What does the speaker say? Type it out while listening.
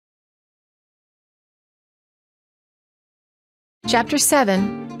Chapter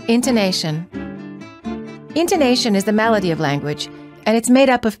 7, Intonation. Intonation is the melody of language, and it's made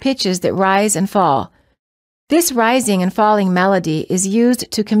up of pitches that rise and fall. This rising and falling melody is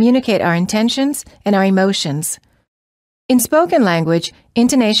used to communicate our intentions and our emotions. In spoken language,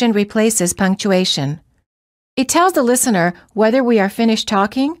 intonation replaces punctuation. It tells the listener whether we are finished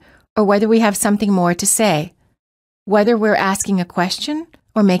talking or whether we have something more to say, whether we're asking a question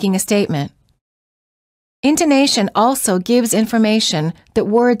or making a statement. Intonation also gives information that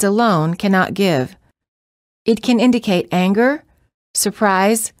words alone cannot give. It can indicate anger,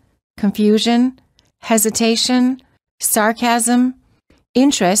 surprise, confusion, hesitation, sarcasm,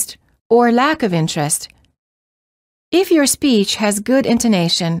 interest, or lack of interest. If your speech has good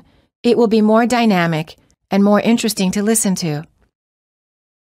intonation, it will be more dynamic and more interesting to listen to.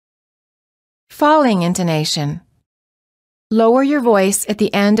 Falling intonation. Lower your voice at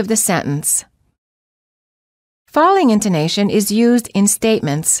the end of the sentence. Falling intonation is used in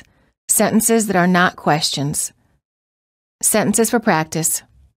statements, sentences that are not questions. Sentences for practice.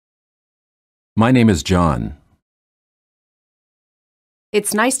 My name is John.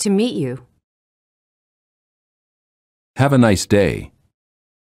 It's nice to meet you. Have a nice day.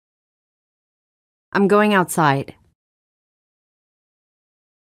 I'm going outside.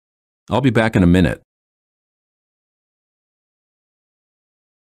 I'll be back in a minute.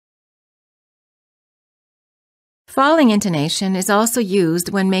 Falling intonation is also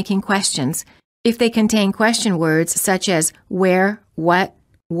used when making questions if they contain question words such as where, what,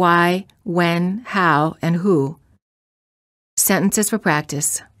 why, when, how, and who. Sentences for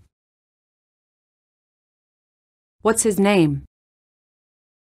practice. What's his name?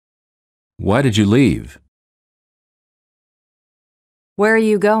 Why did you leave? Where are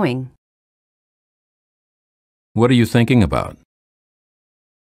you going? What are you thinking about?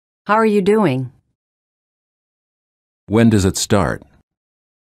 How are you doing? When does it start?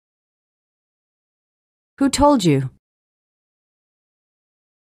 Who told you?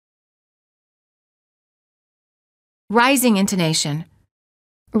 Rising intonation.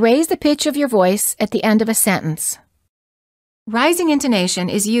 Raise the pitch of your voice at the end of a sentence. Rising intonation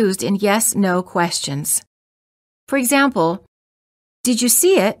is used in yes-no questions. For example, did you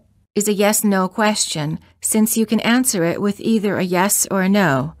see it is a yes-no question since you can answer it with either a yes or a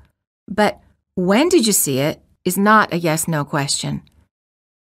no. But when did you see it is not a yes-no question.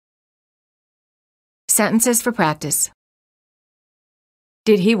 Sentences for practice.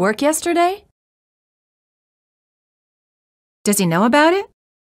 Did he work yesterday? Does he know about it?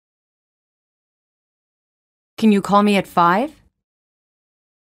 Can you call me at 5?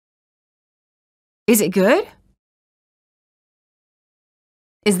 Is it good?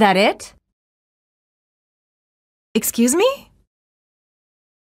 Is that it? Excuse me?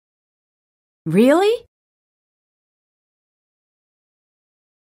 Really?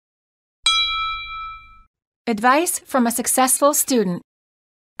 Advice from a successful student.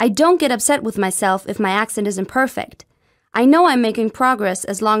 I don't get upset with myself if my accent isn't perfect. I know I'm making progress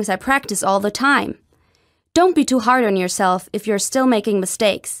as long as I practice all the time. Don't be too hard on yourself if you're still making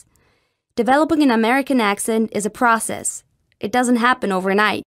mistakes. Developing an American accent is a process. It doesn't happen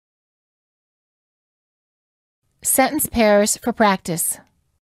overnight. Sentence pairs for practice.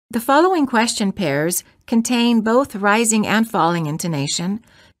 The following question pairs contain both rising and falling intonation,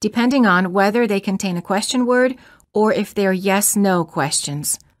 depending on whether they contain a question word or if they're yes-no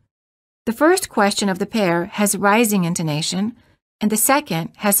questions. The first question of the pair has rising intonation, and the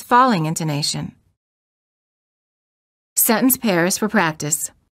second has falling intonation. Sentence pairs for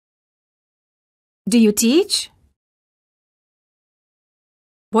practice. Do you teach?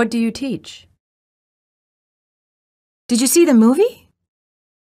 What do you teach? Did you see the movie?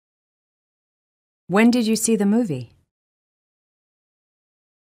 When did you see the movie?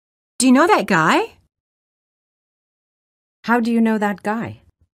 Do you know that guy? How do you know that guy?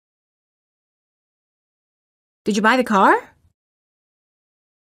 Did you buy the car?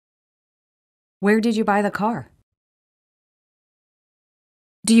 Where did you buy the car?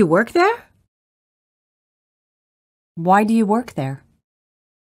 Do you work there? Why do you work there?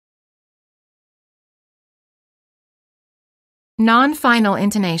 Non-final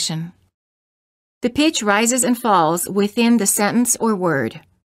intonation. The pitch rises and falls within the sentence or word.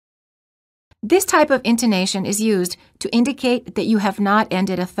 This type of intonation is used to indicate that you have not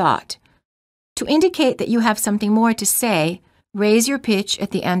ended a thought. To indicate that you have something more to say, raise your pitch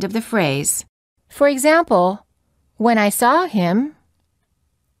at the end of the phrase. For example, when I saw him,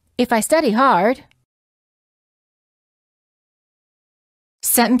 if I study hard.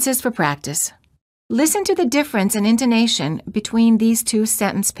 Sentences for practice. Listen to the difference in intonation between these two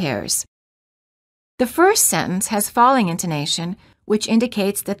sentence pairs. The first sentence has falling intonation, which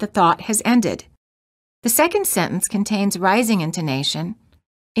indicates that the thought has ended. The second sentence contains rising intonation,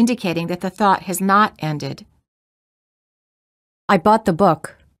 indicating that the thought has not ended. I bought the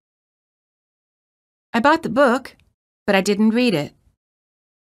book. I bought the book, but I didn't read it.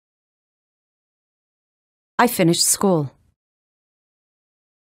 I finished school.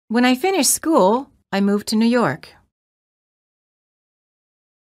 When I finished school, I moved to New York.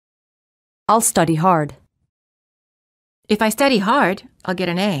 I'll study hard. If I study hard, I'll get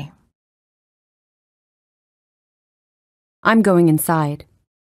an A. I'm going inside.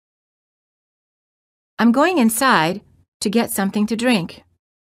 I'm going inside to get something to drink.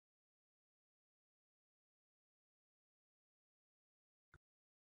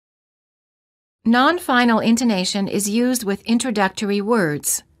 Non-final intonation is used with introductory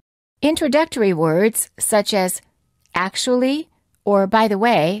words. Introductory words, such as actually or by the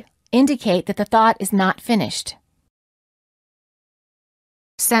way, indicate that the thought is not finished.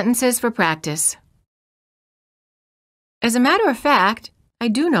 Sentences for practice. As a matter of fact, I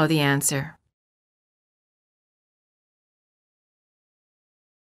do know the answer.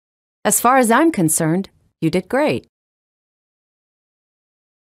 As far as I'm concerned, you did great.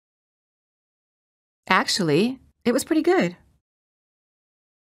 Actually, it was pretty good.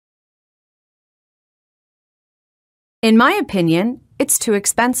 In my opinion, it's too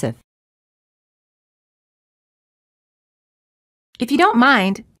expensive. If you don't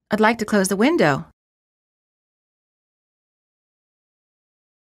mind, I'd like to close the window.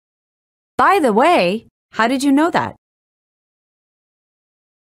 By the way, how did you know that?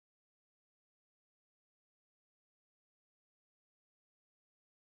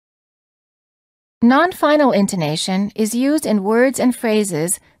 Non-final intonation is used in words and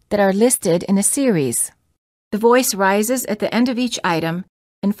phrases that are listed in a series. The voice rises at the end of each item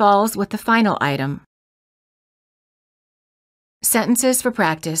and falls with the final item. Sentences for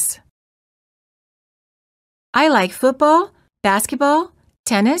practice. I like football, basketball,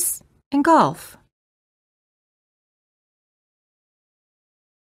 tennis, and golf.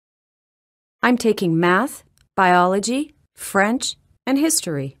 I'm taking math, biology, French, and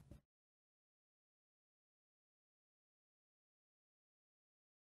history.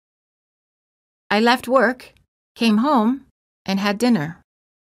 I left work, came home, and had dinner.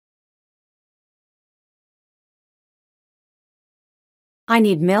 I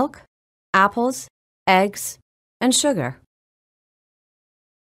need milk, apples, eggs, and sugar.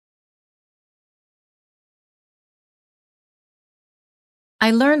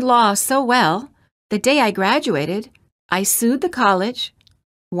 I learned law so well, the day I graduated, I sued the college,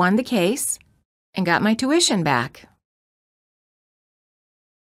 won the case, and got my tuition back.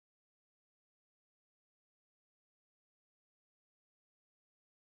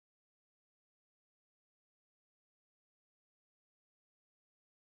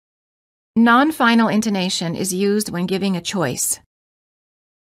 Non-final intonation is used when giving a choice.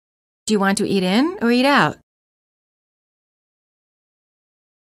 Do you want to eat in or eat out?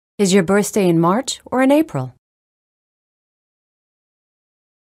 Is your birthday in March or in April?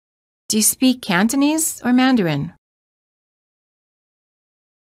 Do you speak Cantonese or Mandarin?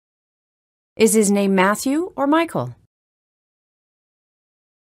 Is his name Matthew or Michael?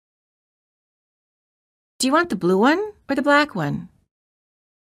 Do you want the blue one or the black one?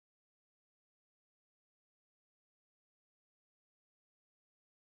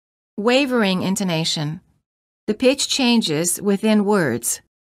 Wavering intonation. The pitch changes within words.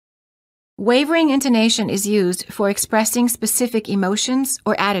 Wavering intonation is used for expressing specific emotions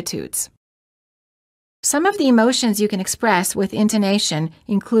or attitudes. Some of the emotions you can express with intonation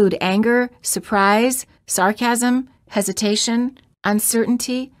include anger, surprise, sarcasm, hesitation,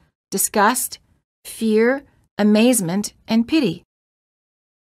 uncertainty, disgust, fear, amazement, and pity.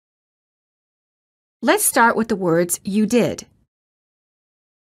 Let's start with the words you did.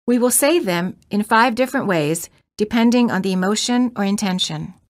 We will say them in 5 different ways depending on the emotion or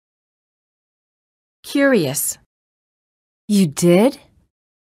intention. Curious. You did?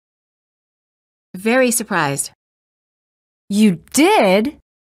 Very surprised. You did?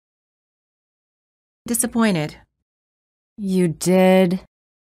 Disappointed. You did?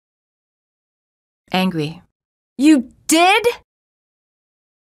 Angry. You did?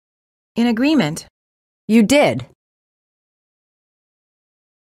 In agreement. You did.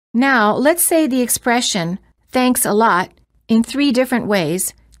 Now, let's say the expression, thanks a lot, in 3 different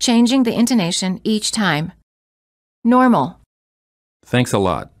ways, changing the intonation each time. Normal. Thanks a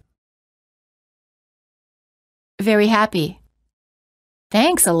lot. Very happy.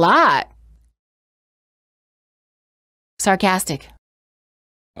 Thanks a lot. Sarcastic.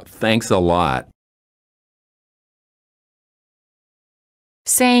 Thanks a lot.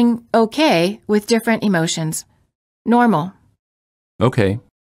 Saying okay with different emotions. Normal. Okay.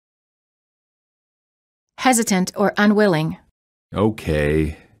 Hesitant or unwilling.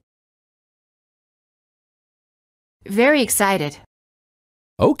 Okay. Very excited.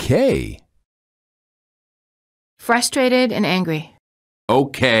 Okay. Frustrated and angry.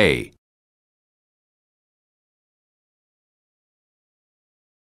 Okay.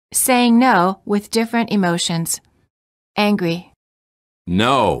 Saying no with different emotions. Angry.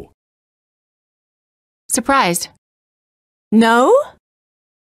 No. Surprised. No?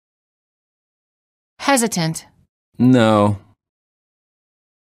 Hesitant. No.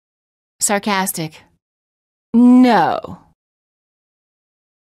 Sarcastic. No.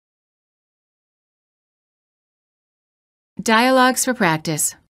 Dialogues for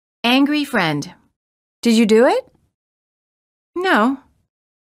practice. Angry friend. Did you do it? No.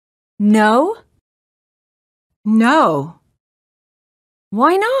 No? No.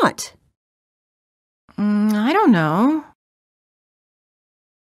 Why not? I don't know.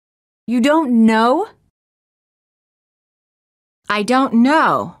 You don't know? I don't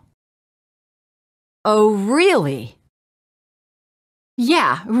know. Oh, really?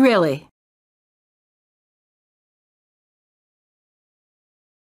 Yeah, really.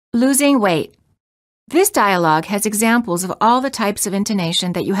 Losing weight. This dialogue has examples of all the types of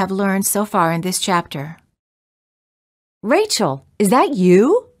intonation that you have learned so far in this chapter. Rachel, is that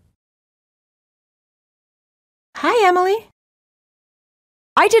you? Hi, Emily.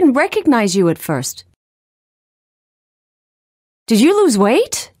 I didn't recognize you at first. Did you lose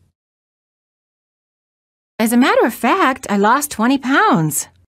weight? As a matter of fact, I lost 20 pounds.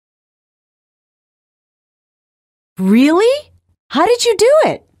 Really? How did you do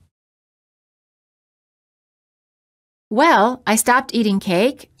it? Well, I stopped eating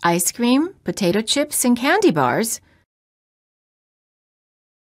cake, ice cream, potato chips, and candy bars.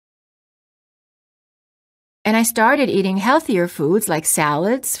 And I started eating healthier foods like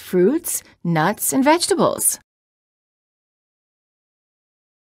salads, fruits, nuts, and vegetables.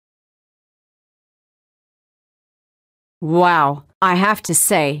 Wow, I have to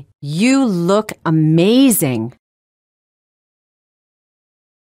say, you look amazing.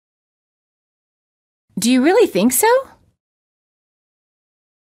 Do you really think so?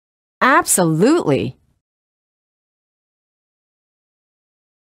 Absolutely.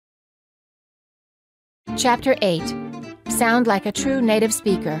 Chapter 8. Sound like a true native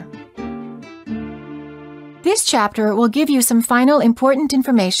speaker. This chapter will give you some final important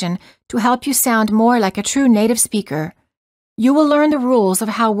information to help you sound more like a true native speaker. You will learn the rules of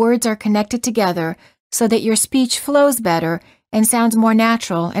how words are connected together so that your speech flows better and sounds more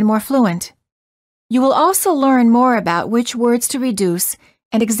natural and more fluent. You will also learn more about which words to reduce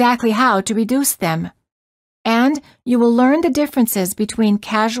and exactly how to reduce them. And you will learn the differences between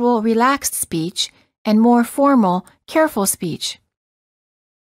casual, relaxed speech and more formal, careful speech.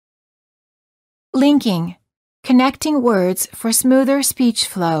 Linking, connecting words for smoother speech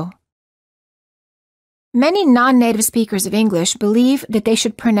flow. Many non-native speakers of English believe that they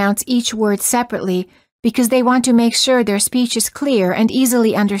should pronounce each word separately because they want to make sure their speech is clear and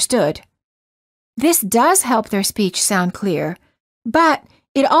easily understood. This does help their speech sound clear, but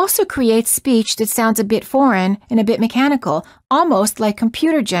it also creates speech that sounds a bit foreign and a bit mechanical, almost like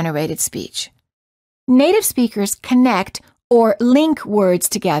computer-generated speech. Native speakers connect or link words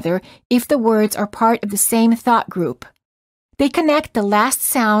together if the words are part of the same thought group. They connect the last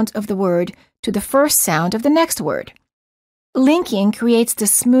sound of the word to the first sound of the next word. Linking creates the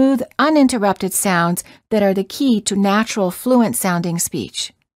smooth, uninterrupted sounds that are the key to natural, fluent-sounding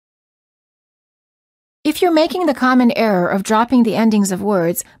speech. If you're making the common error of dropping the endings of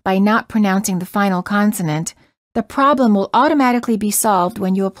words by not pronouncing the final consonant, the problem will automatically be solved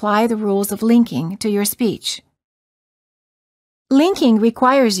when you apply the rules of linking to your speech. Linking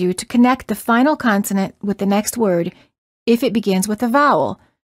requires you to connect the final consonant with the next word if it begins with a vowel.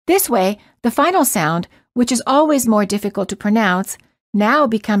 This way, the final sound, which is always more difficult to pronounce, now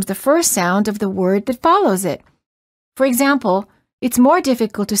becomes the first sound of the word that follows it. For example, it's more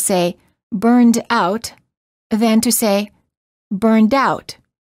difficult to say burned out than to say burned out.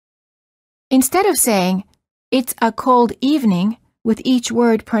 Instead of saying it's a cold evening with each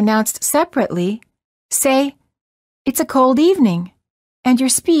word pronounced separately, say it's a cold evening, and your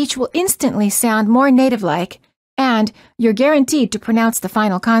speech will instantly sound more native-like, and you're guaranteed to pronounce the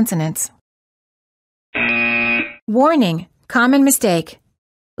final consonants. Warning, common mistake.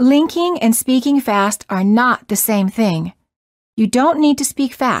 Linking and speaking fast are not the same thing. You don't need to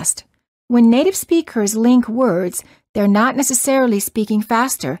speak fast. When native speakers link words, they're not necessarily speaking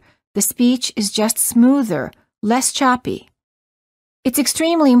faster. The speech is just smoother, less choppy. It's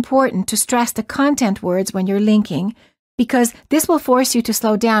extremely important to stress the content words when you're linking because this will force you to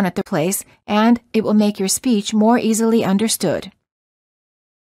slow down at the place and it will make your speech more easily understood.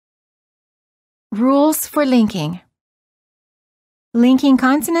 Rules for linking. Linking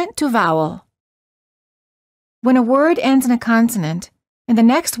consonant to vowel. When a word ends in a consonant and the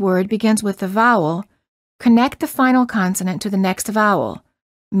next word begins with the vowel, connect the final consonant to the next vowel,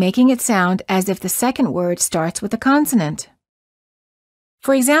 making it sound as if the second word starts with a consonant.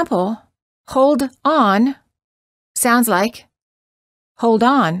 For example, hold on sounds like hold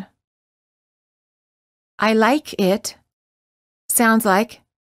on. I like it sounds like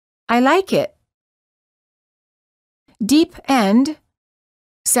I like it. Deep end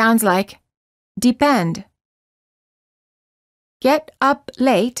sounds like deep end. Get up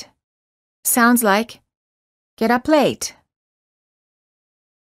late sounds like get up late.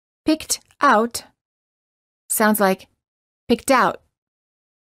 Picked out sounds like picked out.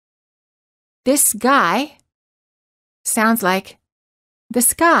 This guy sounds like the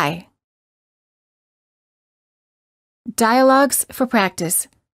sky. Dialogues for practice.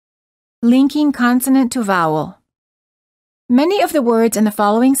 Linking consonant to vowel. Many of the words in the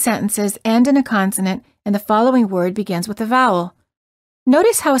following sentences end in a consonant and the following word begins with a vowel.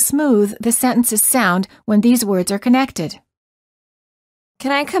 Notice how smooth the sentences sound when these words are connected.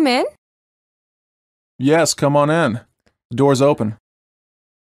 Can I come in? Yes, come on in. The door's open.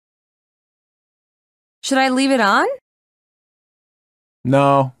 Should I leave it on?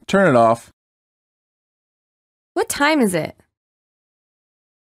 No, turn it off. What time is it?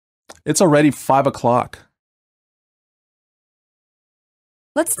 It's already 5 o'clock.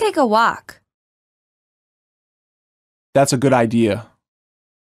 Let's take a walk. That's a good idea.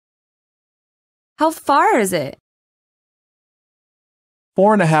 How far is it?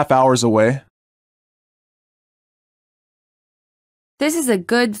 4.5 hours away. This is a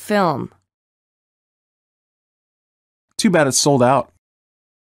good film. Too bad it's sold out.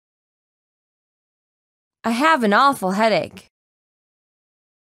 I have an awful headache.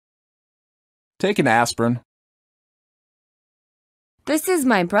 Take an aspirin. This is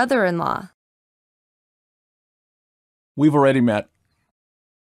my brother-in-law. We've already met.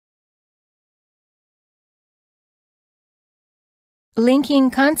 Linking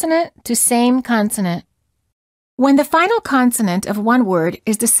consonant to same consonant. When the final consonant of one word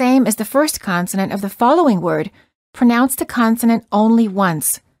is the same as the first consonant of the following word, pronounce the consonant only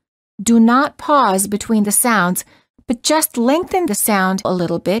once. Do not pause between the sounds, but just lengthen the sound a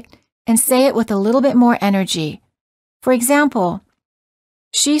little bit and say it with a little bit more energy. For example,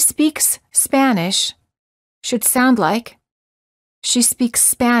 she speaks Spanish should sound like she speaks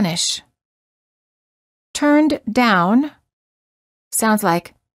Spanish. Turned down sounds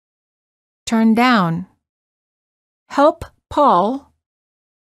like turn down. Help Paul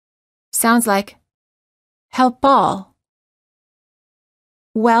sounds like help Paul.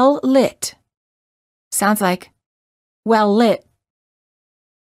 Well lit sounds like well lit.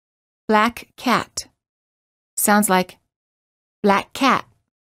 Black cat sounds like black cat.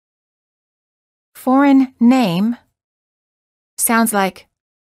 Foreign name sounds like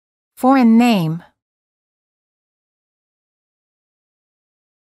foreign name.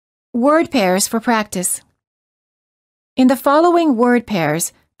 Word pairs for practice. In the following word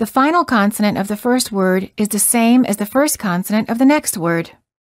pairs, the final consonant of the first word is the same as the first consonant of the next word.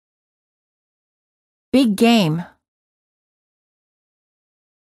 Big game.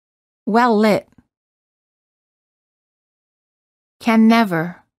 Well lit. Can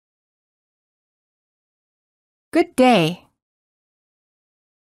never. Good day.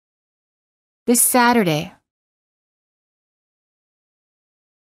 This Saturday.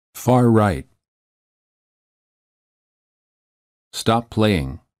 Far right. Stop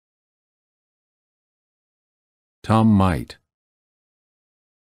playing. Tom might.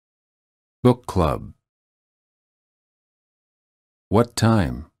 Book club. What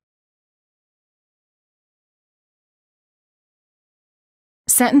time?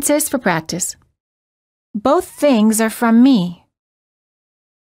 Sentences for practice. Both things are from me.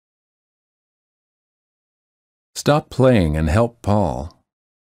 Stop playing and help Paul.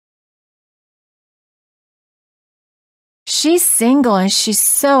 She's single and she's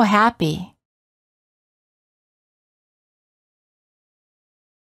so happy.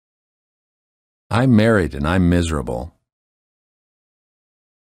 I'm married and I'm miserable.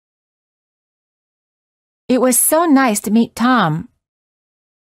 It was so nice to meet Tom.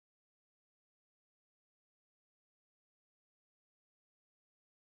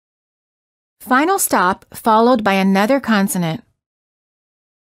 Final stop followed by another consonant.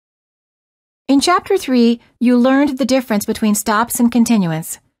 In Chapter 3, you learned the difference between stops and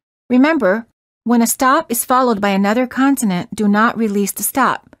continuance. Remember, when a stop is followed by another consonant, do not release the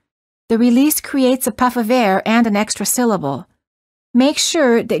stop. The release creates a puff of air and an extra syllable. Make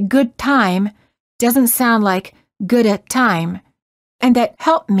sure that good time doesn't sound like good at time, and that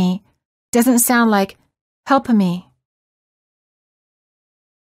help me doesn't sound like help me.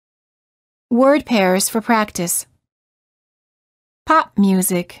 Word pairs for practice. Pop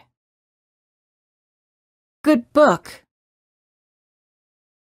music. Good book.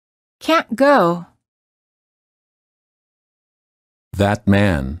 Can't go. That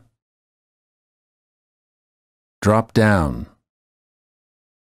man. Drop down.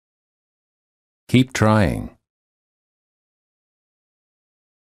 Keep trying.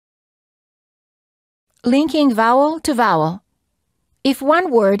 Linking vowel to vowel. If one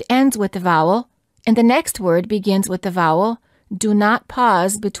word ends with the vowel and the next word begins with the vowel, do not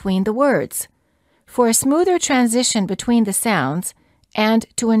pause between the words. For a smoother transition between the sounds, and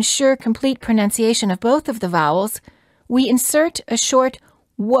to ensure complete pronunciation of both of the vowels, we insert a short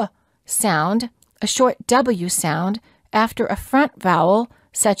w sound, a short w sound, after a front vowel,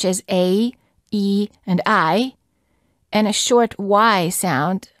 such as a, e, and I, and a short y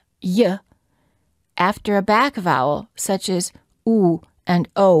sound, y, after a back vowel, such as u and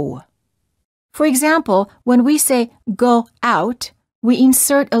o. For example, when we say go out, we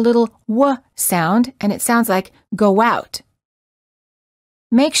insert a little w sound, and it sounds like go out.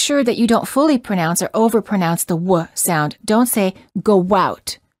 Make sure that you don't fully pronounce or overpronounce the w sound. Don't say go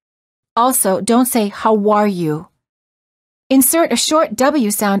out. Also, don't say how are you. Insert a short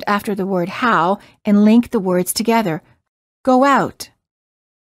w sound after the word how and link the words together. Go out.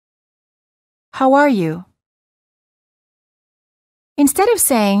 How are you? Instead of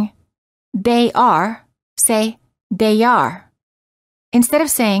saying they are, say they are. Instead of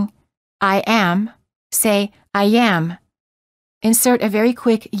saying I am, say I am. Insert a very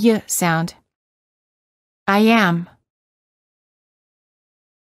quick y sound. I am.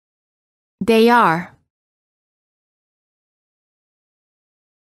 They are.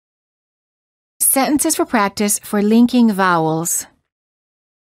 Sentences for practice for linking vowels.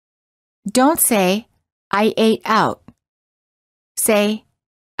 Don't say I ate out. Say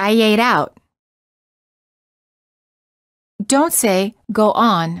I ate out. Don't say go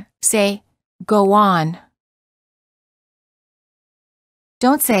on. Say go on.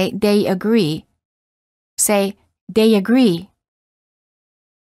 Don't say they agree. Say they agree.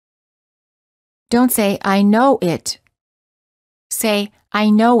 Don't say I know it. Say I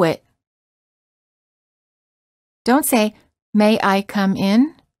know it. Don't say may I come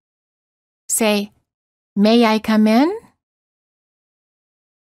in. Say may I come in.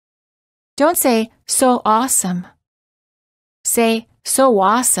 Don't say so awesome. Say so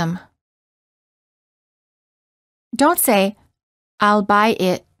awesome. Don't say I'll buy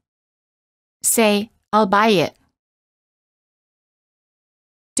it. Say I'll buy it.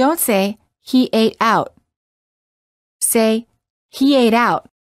 Don't say he ate out. Say he ate out.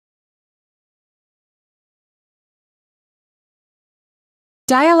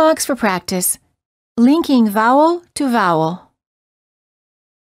 Dialogues for practice. Linking vowel to vowel.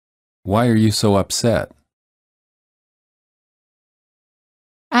 Why are you so upset?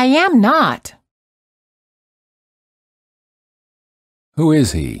 I am not. Who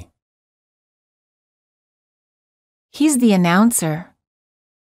is he? He's the announcer.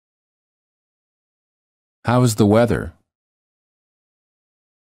 How's the weather?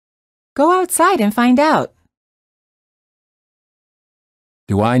 Go outside and find out.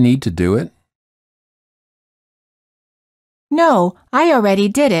 Do I need to do it? No, I already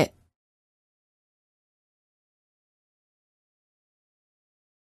did it.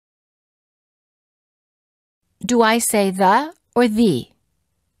 Do I say the or the?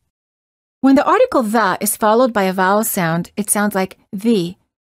 When the article the is followed by a vowel sound, it sounds like the.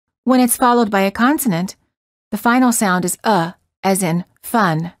 When it's followed by a consonant, the final sound is as in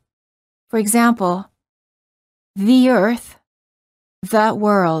fun. For example, the earth, the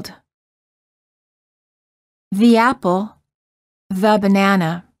world. The apple, the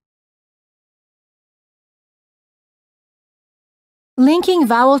banana. Linking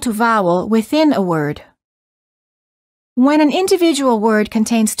vowel to vowel within a word. When an individual word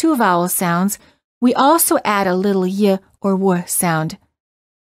contains two vowel sounds, we also add a little y or w sound.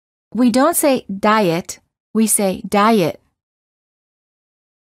 We don't say diet, we say diet.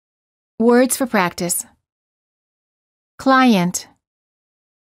 Words for practice. Client.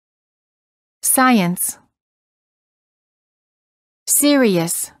 Science.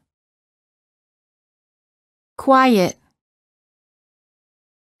 Serious. Quiet.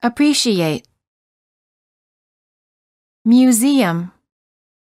 Appreciate. museum,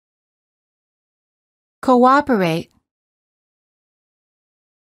 cooperate,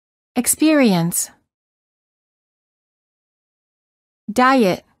 experience,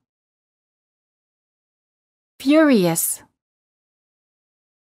 diet, furious,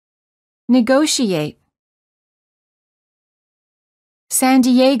 negotiate, San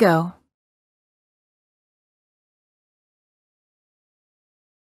Diego,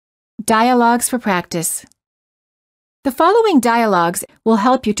 dialogues for practice. The following dialogues will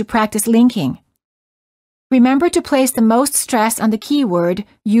help you to practice linking. Remember to place the most stress on the keyword,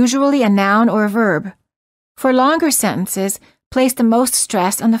 usually a noun or a verb. For longer sentences, place the most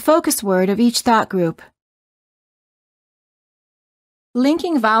stress on the focus word of each thought group.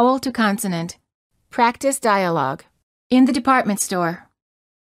 Linking vowel to consonant. Practice dialogue. In the department store.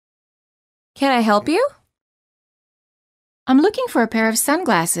 Can I help you? I'm looking for a pair of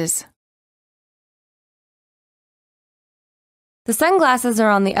sunglasses. The sunglasses are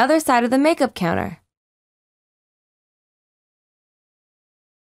on the other side of the makeup counter.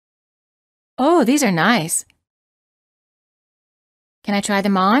 Oh, these are nice. Can I try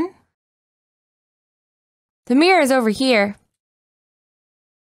them on? The mirror is over here.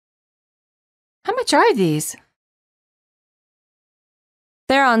 How much are these?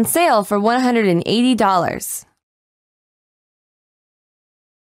 They're on sale for $180.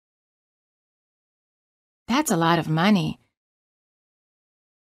 That's a lot of money.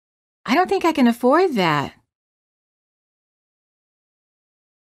 I don't think I can afford that.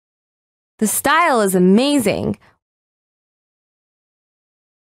 The style is amazing.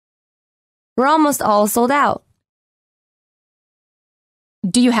 We're almost all sold out.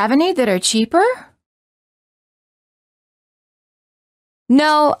 Do you have any that are cheaper?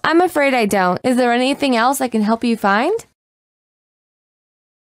 No, I'm afraid I don't. Is there anything else I can help you find?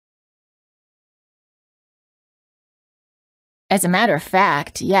 As a matter of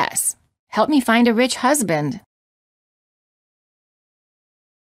fact, yes. Help me find a rich husband.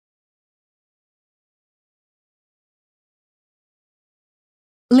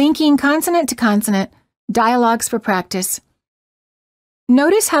 Linking consonant to consonant. Dialogues for practice.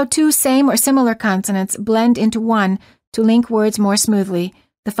 Notice how two same or similar consonants blend into one to link words more smoothly.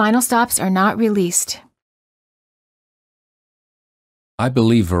 The final stops are not released. I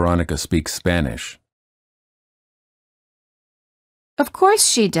believe Veronica speaks Spanish. Of course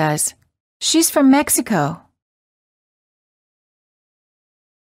she does. She's from Mexico.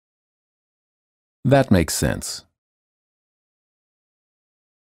 That makes sense.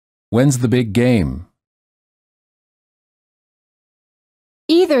 When's the big game?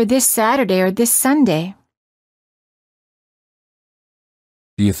 Either this Saturday or this Sunday.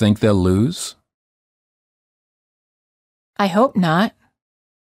 Do you think they'll lose? I hope not.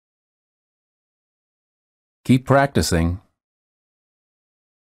 Keep practicing.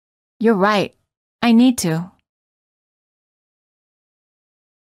 You're right. I need to.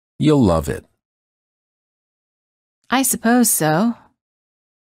 You'll love it. I suppose so.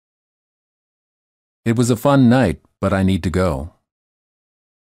 It was a fun night, but I need to go.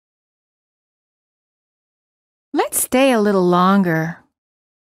 Let's stay a little longer.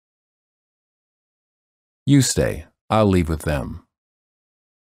 You stay. I'll leave with them.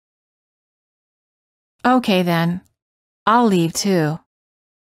 Okay then. I'll leave too.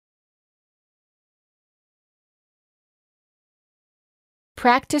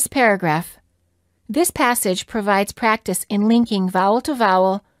 Practice paragraph. This passage provides practice in linking vowel to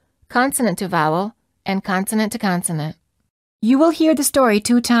vowel, consonant to vowel, and consonant to consonant. You will hear the story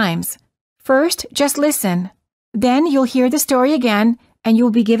 2 times. First, just listen. Then you'll hear the story again, and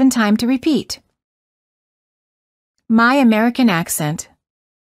you'll be given time to repeat. My American accent.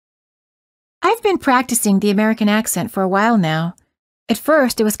 I've been practicing the American accent for a while now. At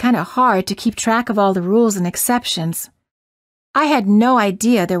first, it was kind of hard to keep track of all the rules and exceptions. I had no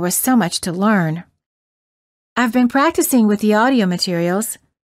idea there was so much to learn. I've been practicing with the audio materials.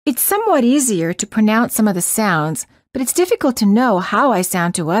 It's somewhat easier to pronounce some of the sounds, but it's difficult to know how I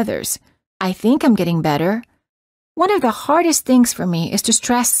sound to others. I think I'm getting better. One of the hardest things for me is to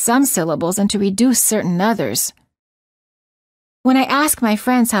stress some syllables and to reduce certain others. When I ask my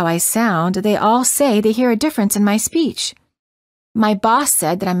friends how I sound, they all say they hear a difference in my speech. My boss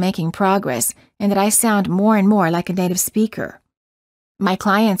said that I'm making progress and that I sound more and more like a native speaker. My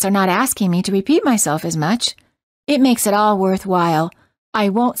clients are not asking me to repeat myself as much. It makes it all worthwhile. I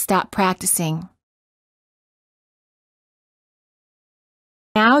won't stop practicing.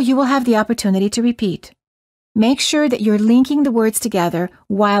 Now you will have the opportunity to repeat. Make sure that you're linking the words together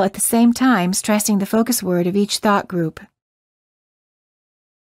while at the same time stressing the focus word of each thought group.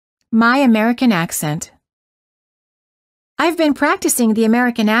 My American accent. I've been practicing the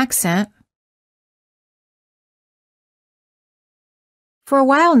American accent for a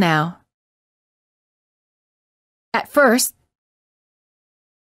while now. At first,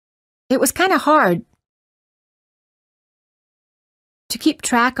 it was kind of hard to keep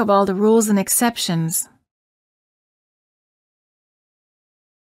track of all the rules and exceptions.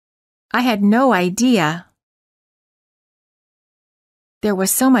 I had no idea there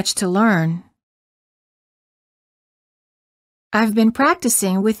was so much to learn. I've been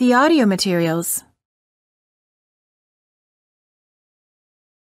practicing with the audio materials.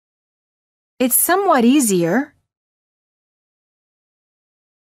 It's somewhat easier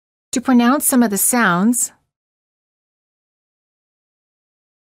to pronounce some of the sounds,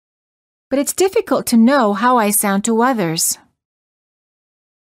 but it's difficult to know how I sound to others.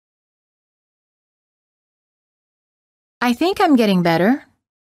 I think I'm getting better.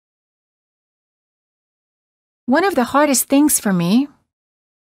 One of the hardest things for me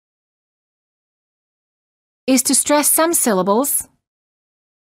is to stress some syllables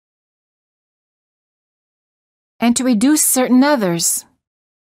and to reduce certain others.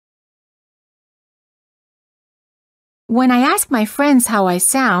 When I ask my friends how I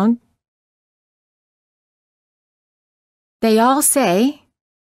sound, they all say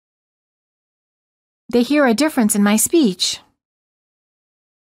they hear a difference in my speech.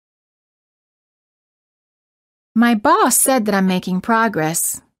 My boss said that I'm making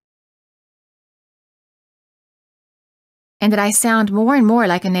progress and that I sound more and more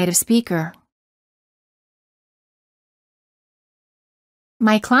like a native speaker.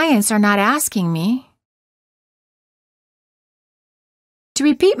 My clients are not asking me to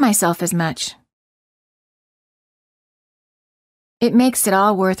repeat myself as much. It makes it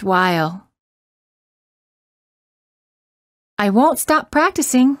all worthwhile. I won't stop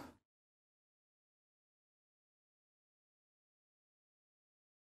practicing.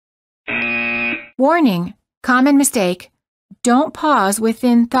 Warning, common mistake. Don't pause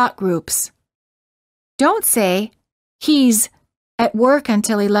within thought groups. Don't say, he's at work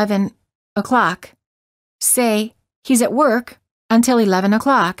until 11 o'clock. Say, he's at work until 11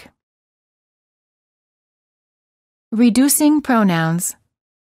 o'clock. Reducing pronouns.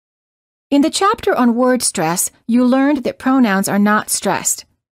 In the chapter on word stress, you learned that pronouns are not stressed.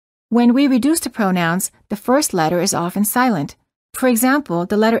 When we reduce to pronouns, the first letter is often silent. For example,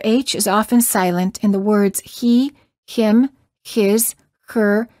 the letter H is often silent in the words he, him, his,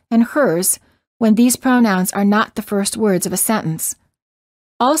 her, and hers when these pronouns are not the first words of a sentence.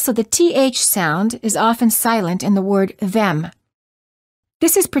 Also, the TH sound is often silent in the word them.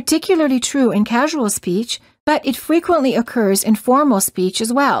 This is particularly true in casual speech, but it frequently occurs in formal speech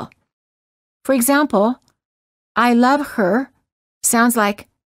as well. For example, I love her sounds like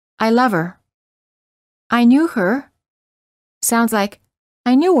I love her. I knew her sounds like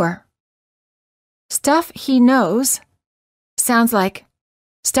I knew her. Stuff he knows sounds like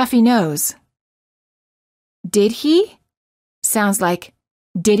stuff he knows. Did he sounds like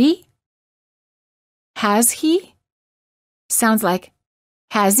did he? Has he sounds like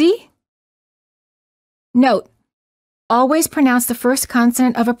has he? Note, always pronounce the first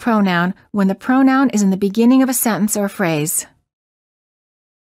consonant of a pronoun when the pronoun is in the beginning of a sentence or phrase.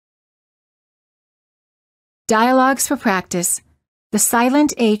 Dialogues for practice. The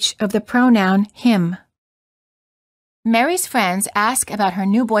silent H of the pronoun him. Mary's friends ask about her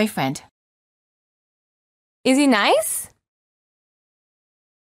new boyfriend. Is he nice?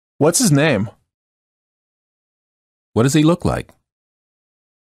 What's his name? What does he look like?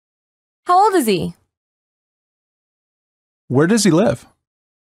 How old is he? Where does he live?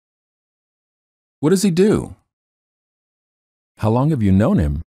 What does he do? How long have you known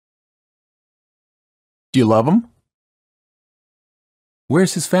him? Do you love him?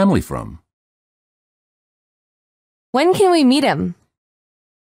 Where's his family from? When can we meet him?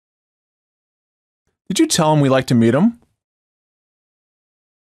 Did you tell him we like to meet him?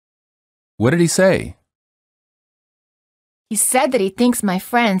 What did he say? He said that he thinks my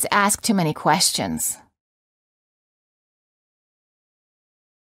friends ask too many questions.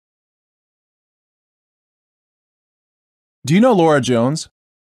 Do you know Laura Jones?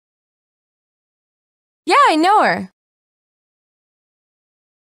 Yeah, I know her.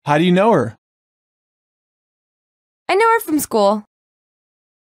 How do you know her? I know her from school.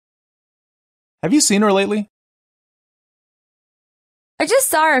 Have you seen her lately? I just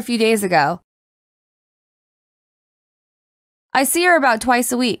saw her a few days ago. I see her about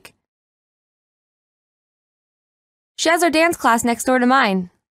twice a week. She has her dance class next door to mine.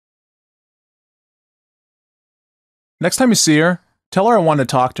 Next time you see her, tell her I want to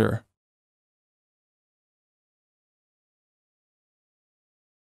talk to her.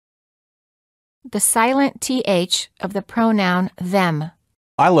 the silent TH of the pronoun them.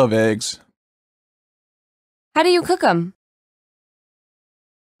 I love eggs. How do you cook them?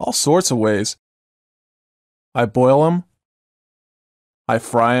 All sorts of ways. I boil them. I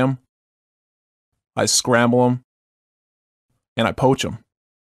fry them. I scramble them. And I poach them.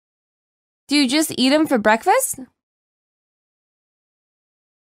 Do you just eat them for breakfast?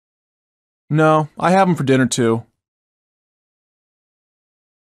 No, I have them for dinner too.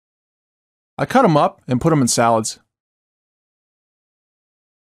 I cut them up and put them in salads.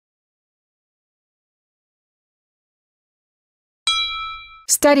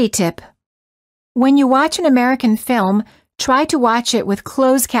 Study tip. When you watch an American film, try to watch it with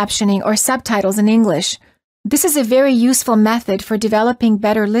closed captioning or subtitles in English. This is a very useful method for developing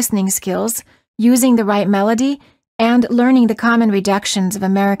better listening skills, using the right melody, and learning the common reductions of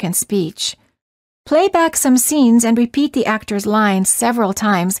American speech. Play back some scenes and repeat the actor's lines several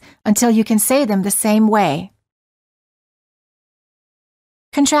times until you can say them the same way.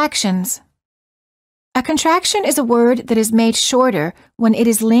 Contractions. A contraction is a word that is made shorter when it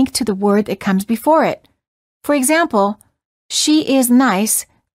is linked to the word that comes before it. For example, she is nice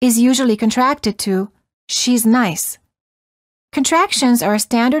is usually contracted to she's nice. Contractions are a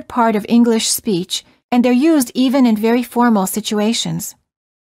standard part of English speech, and they're used even in very formal situations.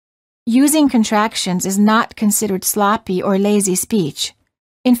 Using contractions is not considered sloppy or lazy speech.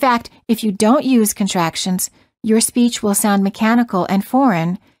 In fact, if you don't use contractions, your speech will sound mechanical and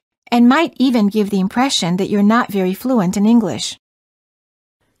foreign, and might even give the impression that you're not very fluent in English.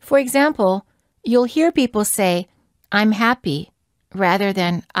 For example, you'll hear people say, "I'm happy," rather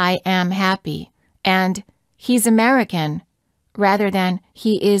than "I am happy," and "he's American," rather than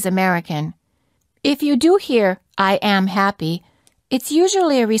 "he is American." If you do hear "I am happy," it's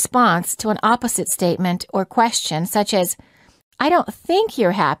usually a response to an opposite statement or question such as, "I don't think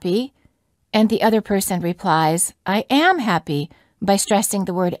you're happy," and the other person replies, "I am happy," by stressing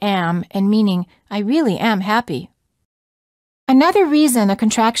the word am and meaning, "I really am happy." Another reason a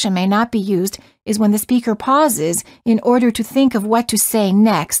contraction may not be used is when the speaker pauses in order to think of what to say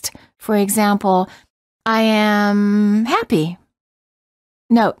next. For example, "I am happy."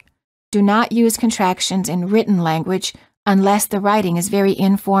 Note, do not use contractions in written language unless the writing is very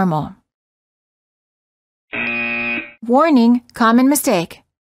informal. Warning, common mistake.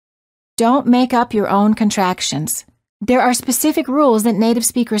 Don't make up your own contractions. There are specific rules that native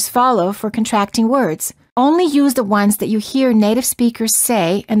speakers follow for contracting words. Only use the ones that you hear native speakers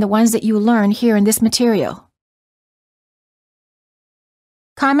say and the ones that you learn here in this material.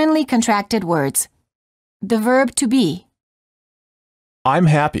 Commonly contracted words. The verb to be. I'm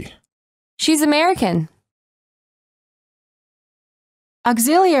happy. She's American.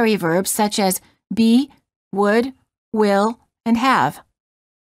 Auxiliary verbs such as be, would, will, and have.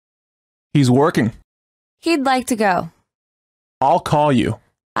 He's working. He'd like to go. I'll call you.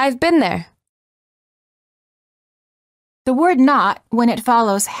 I've been there. The word not, when it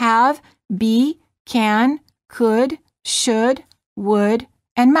follows have, be, can, could, should, would,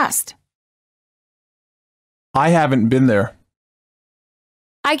 and must. I haven't been there.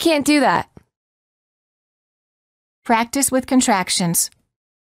 I can't do that. Practice with contractions.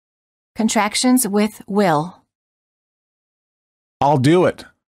 Contractions with will. I'll do it.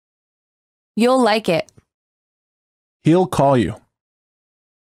 You'll like it. He'll call you.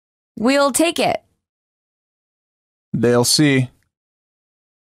 We'll take it. They'll see.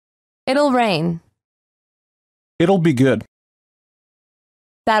 It'll rain. It'll be good.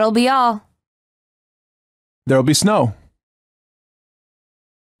 That'll be all. There'll be snow.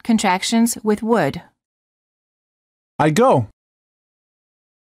 Contractions with would. I'd go.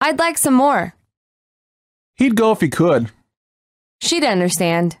 I'd like some more. He'd go if he could. She'd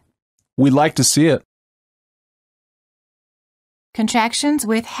understand. We'd like to see it. Contractions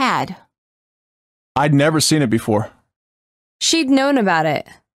with had. I'd never seen it before. She'd known about it.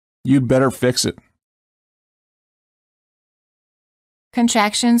 You'd better fix it.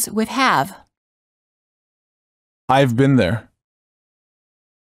 Contractions with have. I've been there.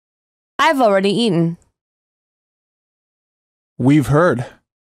 I've already eaten. We've heard.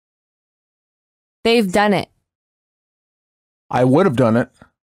 They've done it. I would have done it.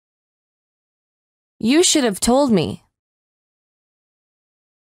 You should have told me.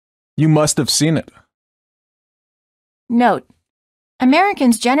 You must have seen it. Note,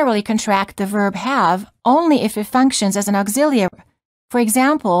 Americans generally contract the verb have only if it functions as an auxiliary. For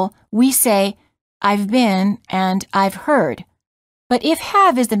example, we say, I've been and I've heard. But if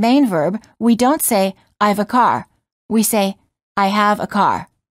have is the main verb, we don't say, I've a car. We say, I have a car.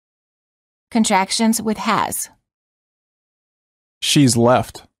 Contractions with has. She's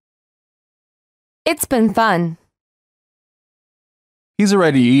left. It's been fun. He's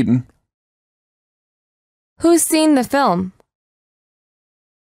already eaten. Who's seen the film?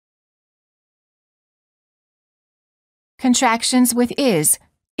 Contractions with is.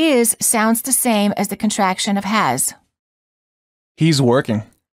 Is sounds the same as the contraction of has. He's working.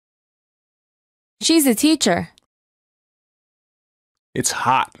 She's a teacher. It's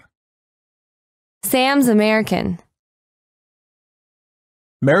hot. Sam's American.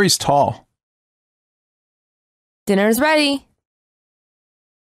 Mary's tall. Dinner's ready.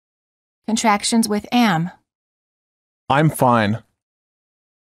 Contractions with am. I'm fine.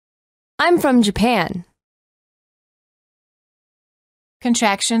 I'm from Japan.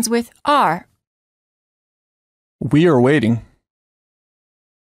 Contractions with are. We are waiting.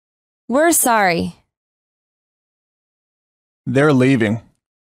 We're sorry. They're leaving.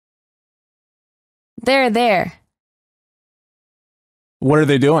 They're there. What are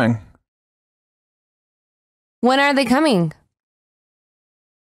they doing? When are they coming?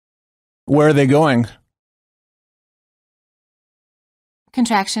 Where are they going?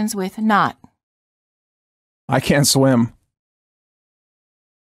 Contractions with not. I can't swim.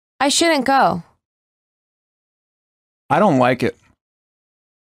 I shouldn't go. I don't like it.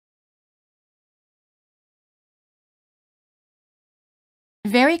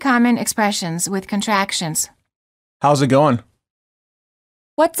 Very common expressions with contractions. How's it going?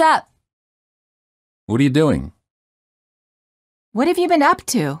 What's up? What are you doing? What have you been up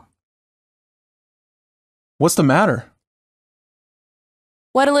to? What's the matter?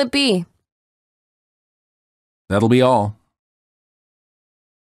 What'll it be? That'll be all.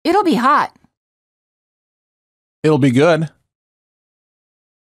 It'll be hot. It'll be good.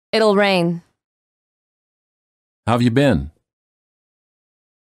 It'll rain. How have you been?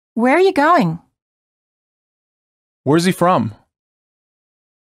 Where are you going? Where's he from?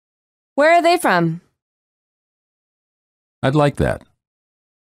 Where are they from? I'd like that.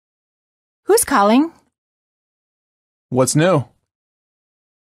 Who's calling? What's new?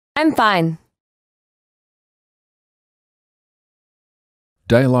 I'm fine.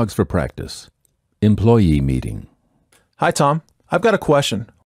 Dialogues for practice. Employee meeting. Hi, Tom. I've got a question.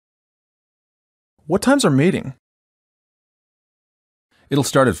 What time's our meeting? It'll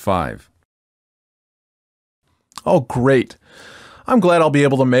start at 5. Oh, great. I'm glad I'll be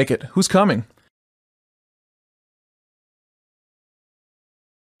able to make it. Who's coming?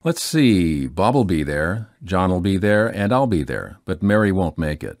 Let's see. Bob will be there, John will be there, and I'll be there, but Mary won't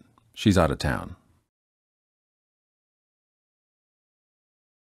make it. She's out of town.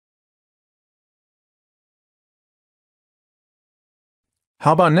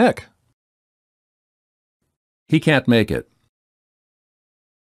 How about Nick? He can't make it.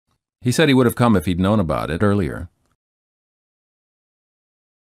 He said he would have come if he'd known about it earlier.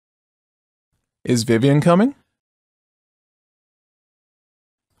 Is Vivian coming?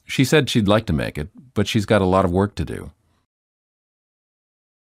 She said she'd like to make it, but she's got a lot of work to do.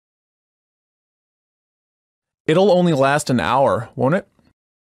 It'll only last an hour, won't it?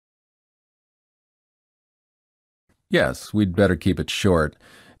 Yes, we'd better keep it short.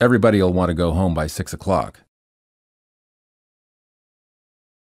 Everybody'll want to go home by 6 o'clock.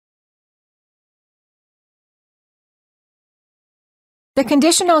 The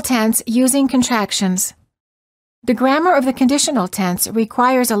conditional tense using contractions. The grammar of the conditional tense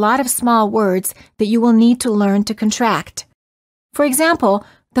requires a lot of small words that you will need to learn to contract. For example,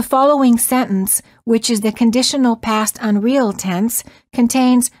 the following sentence, which is the conditional past unreal tense,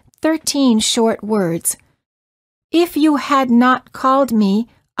 contains 13 short words. If you had not called me,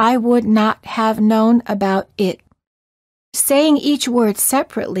 I would not have known about it. Saying each word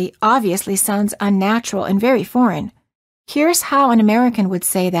separately obviously sounds unnatural and very foreign. Here's how an American would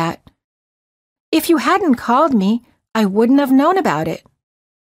say that. If you hadn't called me, I wouldn't have known about it.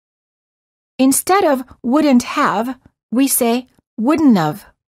 Instead of wouldn't have, we say wouldn't have.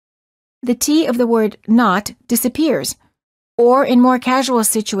 The T of the word not disappears. Or in more casual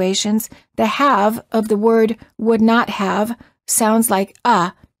situations, the have of the word would not have sounds like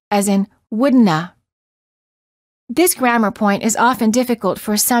as in wouldn't-a. This grammar point is often difficult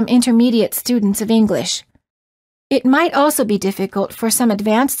for some intermediate students of English. It might also be difficult for some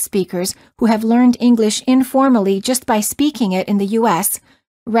advanced speakers who have learned English informally just by speaking it in the U.S.,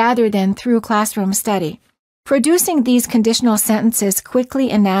 rather than through classroom study. Producing these conditional sentences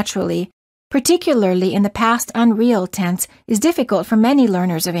quickly and naturally, particularly in the past unreal tense, is difficult for many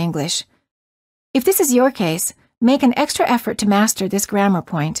learners of English. If this is your case, make an extra effort to master this grammar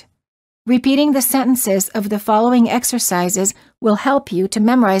point. Repeating the sentences of the following exercises will help you to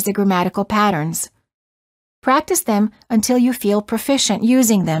memorize the grammatical patterns. Practice them until you feel proficient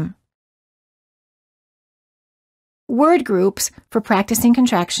using them. word groups for practicing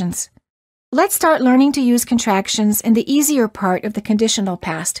contractions. Let's start learning to use contractions in the easier part of the conditional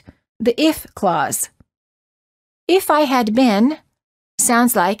past, the if clause. If I had been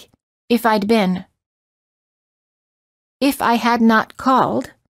sounds like if I'd been. If I had not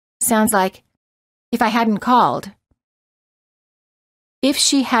called sounds like if I hadn't called. If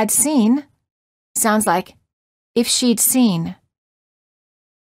she had seen sounds like if she'd seen.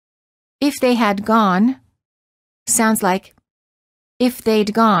 If they had gone sounds like if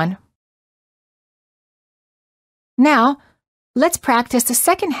they'd gone. Now, let's practice the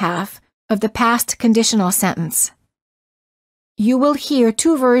second half of the past conditional sentence. You will hear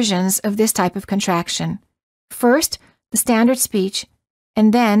two versions of this type of contraction. First, the standard speech,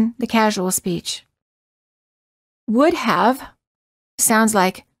 and then the casual speech. Would have sounds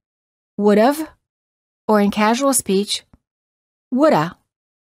like would've, or in casual speech, woulda.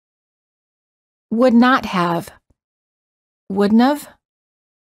 Would not have, wouldn't've,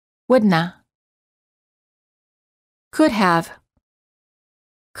 wouldn't'. Could have,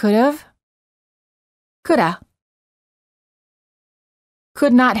 could've, coulda.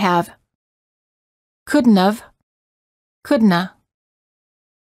 Could not have, couldn't've, couldn't'.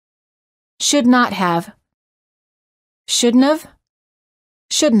 Should not have, shouldn't've,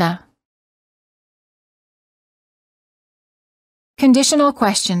 shouldn't'. Conditional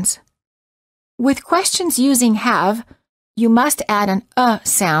questions. With questions using have, you must add an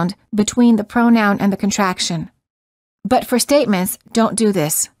sound between the pronoun and the contraction. But for statements, don't do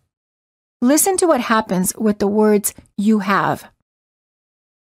this. Listen to what happens with the words you have.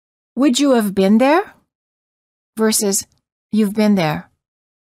 Would you have been there? Versus you've been there.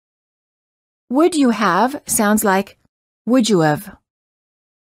 Would you have sounds like would you have.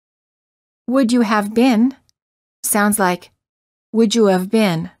 Would you have been sounds like would you have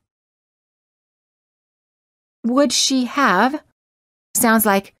been. Would she have sounds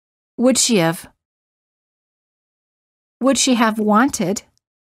like would she have. Would she have wanted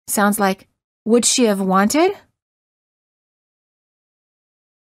sounds like would she have wanted.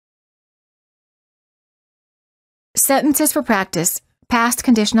 Sentences for practice, past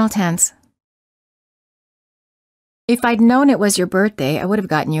conditional tense. If I'd known it was your birthday, I would have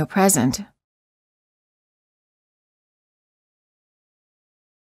gotten you a present.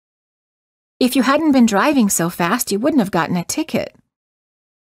 If you hadn't been driving so fast, you wouldn't have gotten a ticket.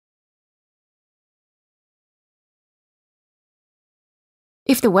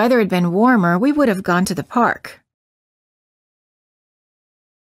 If the weather had been warmer, we would have gone to the park.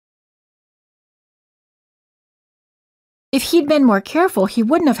 If he'd been more careful, he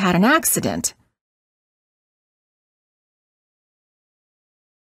wouldn't have had an accident.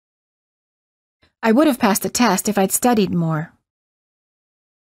 I would have passed the test if I'd studied more.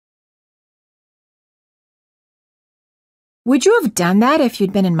 Would you have done that if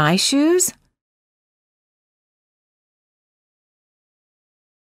you'd been in my shoes?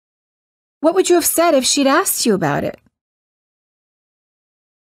 What would you have said if she'd asked you about it?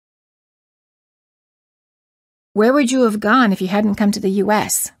 Where would you have gone if you hadn't come to the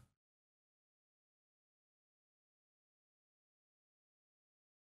U.S.?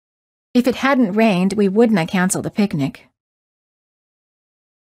 If it hadn't rained, we wouldn't have canceled the picnic.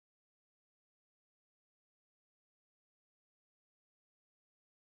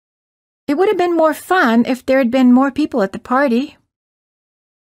 It would have been more fun if there had been more people at the party.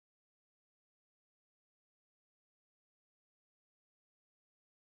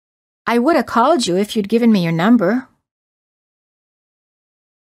 I would have called you if you'd given me your number.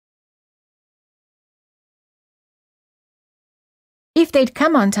 If they'd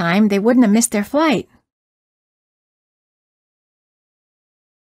come on time, they wouldn't have missed their flight.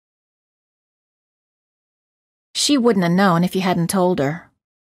 She wouldn't have known if you hadn't told her.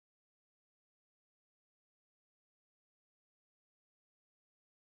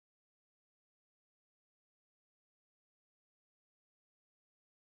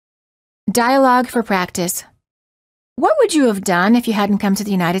 Dialogue for practice. What would you have done if you hadn't come to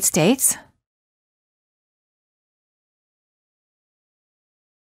the United States?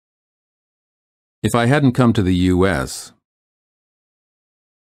 If I hadn't come to the U.S.,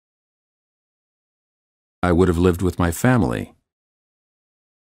 I would have lived with my family.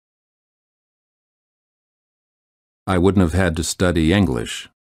 I wouldn't have had to study English.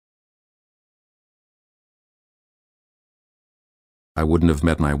 I wouldn't have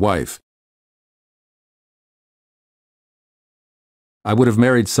met my wife. I would have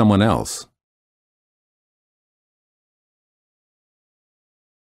married someone else.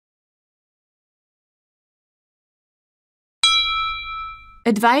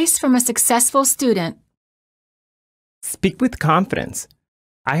 Advice from a successful student. Speak with confidence.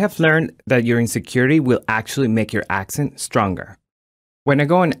 I have learned that your insecurity will actually make your accent stronger. When I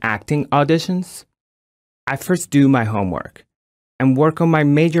go on acting auditions, I first do my homework and work on my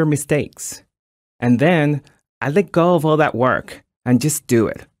major mistakes. And then I let go of all that work and just do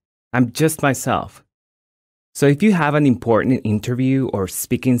it. I'm just myself. So if you have an important interview or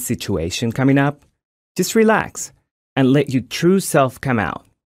speaking situation coming up, just relax and let your true self come out.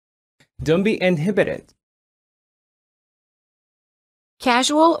 Don't be inhibited.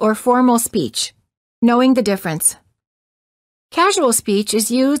 Casual or formal speech. Knowing the difference. Casual speech is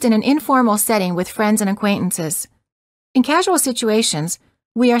used in an informal setting with friends and acquaintances. In casual situations,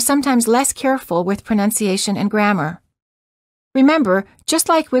 we are sometimes less careful with pronunciation and grammar. Remember, just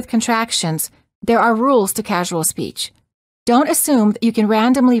like with contractions, there are rules to casual speech. Don't assume that you can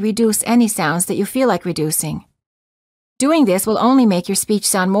randomly reduce any sounds that you feel like reducing. Doing this will only make your speech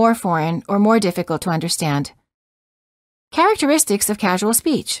sound more foreign or more difficult to understand. Characteristics of casual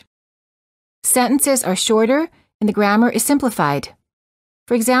speech. Sentences are shorter and the grammar is simplified.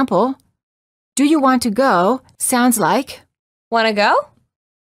 For example, do you want to go sounds like, Wanna go?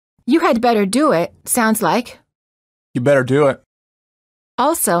 you had better do it sounds like. You better do it.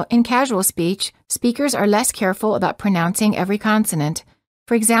 Also, in casual speech, speakers are less careful about pronouncing every consonant.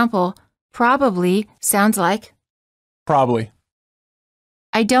 For example, probably sounds like, Probably.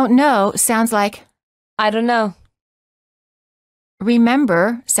 I don't know sounds like, I don't know.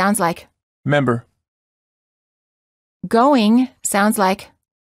 remember sounds like, Member. going sounds like,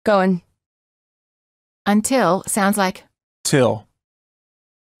 Going. until sounds like, Till.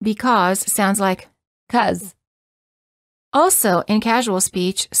 because sounds like. 'Cause. Also, in casual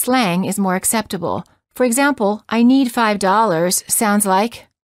speech, slang is more acceptable. For example, I need $5 sounds like,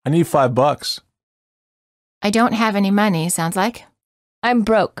 I need $5. I don't have any money sounds like. I'm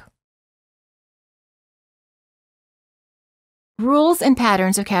broke. Rules and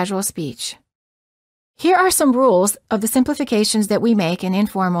patterns of casual speech. Here are some rules of the simplifications that we make in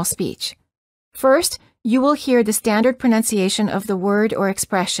informal speech. First, you will hear the standard pronunciation of the word or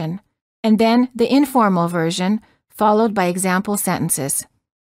expression, and then the informal version, followed by example sentences.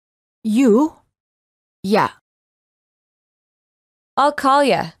 You, yeah. I'll call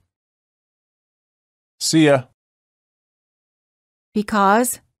ya. See ya.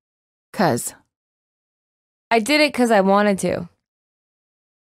 Because, 'cause. I did it 'cause I wanted to.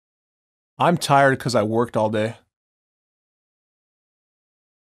 I'm tired because I worked all day.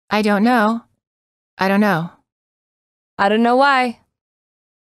 I don't know. I don't know. I don't know why.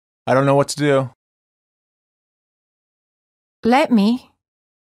 I don't know what to do. Let me.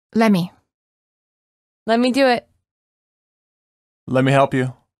 Let me. Let me do it. Let me help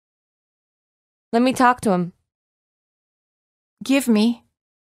you. Let me talk to him. Give me.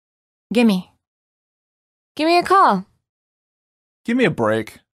 Gimme. Give me a call. Give me a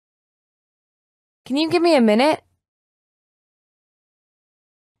break. Can you give me a minute?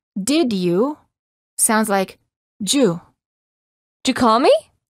 Did you sounds like Jew. Did you call me?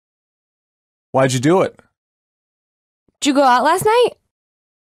 Why'd you do it? Did you go out last night?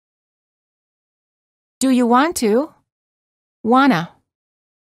 Do you want to? Wanna.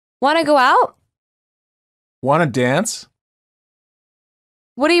 Wanna go out? Want to dance?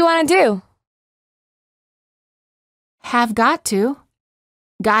 What do you wanna do? Have got to.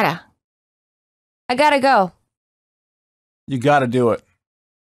 Gotta. I gotta go. You gotta do it.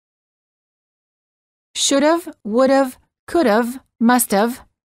 Should've, would've, could've, must've.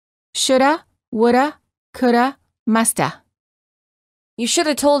 Shoulda, woulda, coulda, musta. You should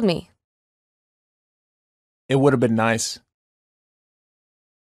have told me. It would have been nice.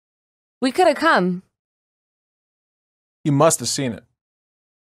 We could have come. You must have seen it.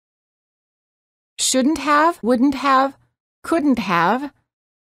 Shouldn't have, wouldn't have, couldn't have.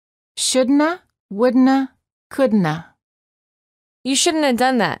 Shouldna, wouldna, couldna. You shouldn't have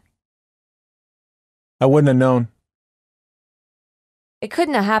done that. I wouldn't have known. It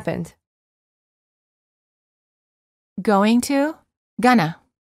couldn't have happened. Going to, gonna.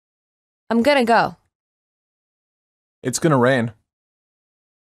 I'm gonna go. It's gonna rain.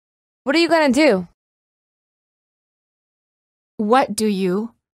 What are you gonna do? What do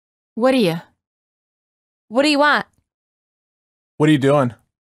you? What do you? What do you want? What are you doing?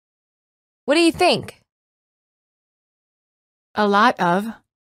 What do you think? A lot of.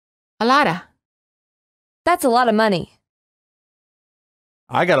 A lotta. That's a lot of money.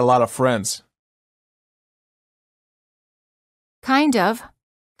 I got a lot of friends. Kind of.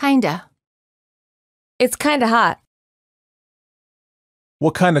 Kinda. It's kinda hot.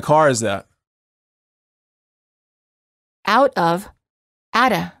 What kind of car is that? Out of.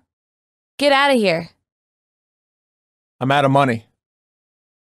 Outta. Get out of here. I'm out of money.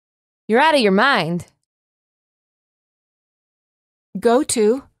 You're out of your mind. Go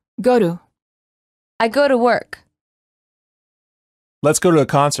to, go to. I go to work. Let's go to a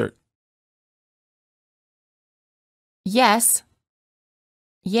concert. Yes.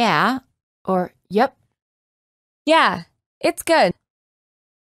 Yeah. Or yep. Yeah, it's good.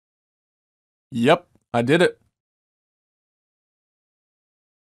 Yep, I did it.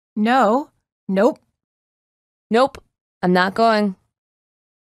 No. Nope. Nope, I'm not going.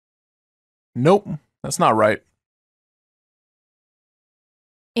 Nope, that's not right.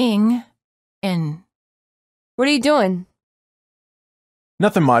 In. What are you doing?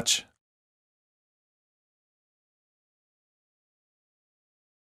 Nothing much.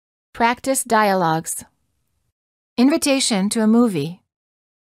 Practice dialogues. Invitation to a movie.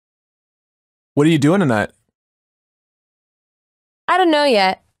 What are you doing tonight? I don't know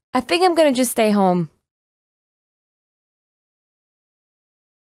yet. I think I'm gonna just stay home.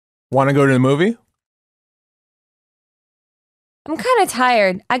 Want to go to the movie? I'm kinda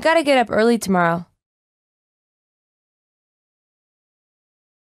tired. I gotta get up early tomorrow.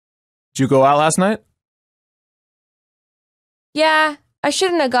 Did you go out last night? Yeah, I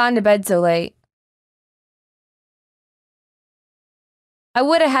shouldn't have gone to bed so late. I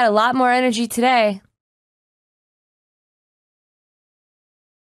would have had a lot more energy today.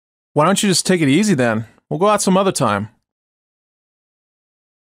 Why don't you just take it easy then? We'll go out some other time.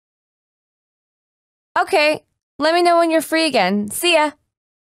 Okay, let me know when you're free again. See ya.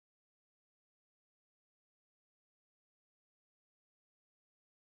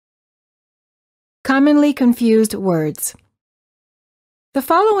 Commonly confused words. The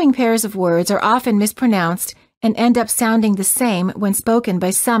following pairs of words are often mispronounced and end up sounding the same when spoken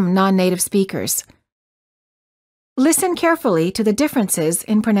by some non-native speakers. Listen carefully to the differences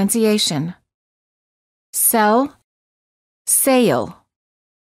in pronunciation. Sell, sale.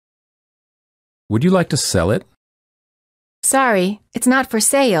 Would you like to sell it? Sorry, it's not for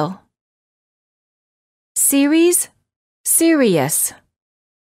sale. Series, serious.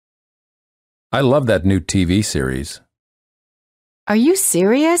 I love that new TV series. Are you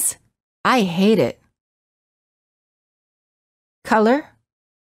serious? I hate it. Color,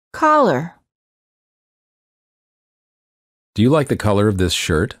 collar. Do you like the color of this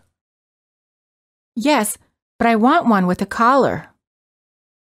shirt? Yes, but I want one with a collar.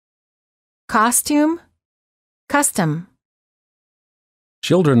 Costume, custom.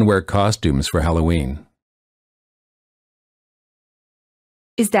 Children wear costumes for Halloween.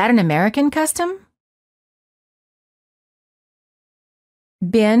 Is that an American custom?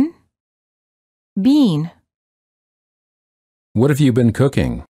 Bin, bean. What have you been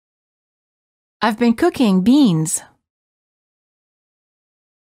cooking? I've been cooking beans.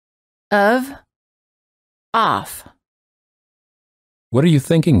 Of, off. What are you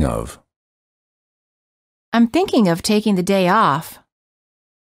thinking of? I'm thinking of taking the day off.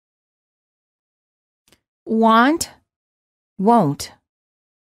 Want, won't.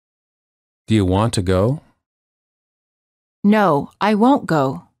 Do you want to go? No, I won't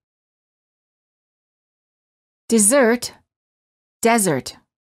go. Dessert, desert.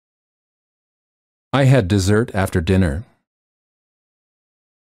 I had dessert after dinner.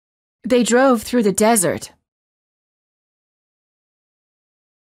 They drove through the desert.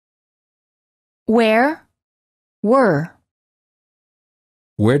 Where, were.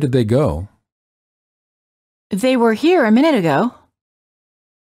 Where did they go? They were here a minute ago.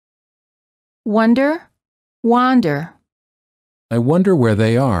 Wonder, wander. I wonder where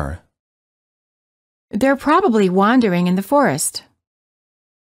they are. They're probably wandering in the forest.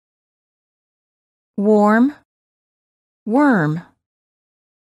 Warm, worm.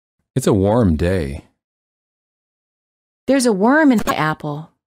 It's a warm day. There's a worm in the apple.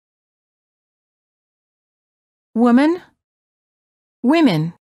 Woman,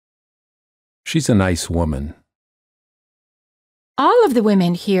 women. She's a nice woman. All of the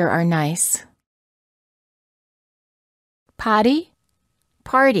women here are nice. Potty,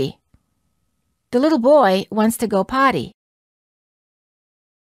 party. The little boy wants to go potty.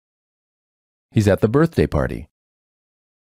 He's at the birthday party.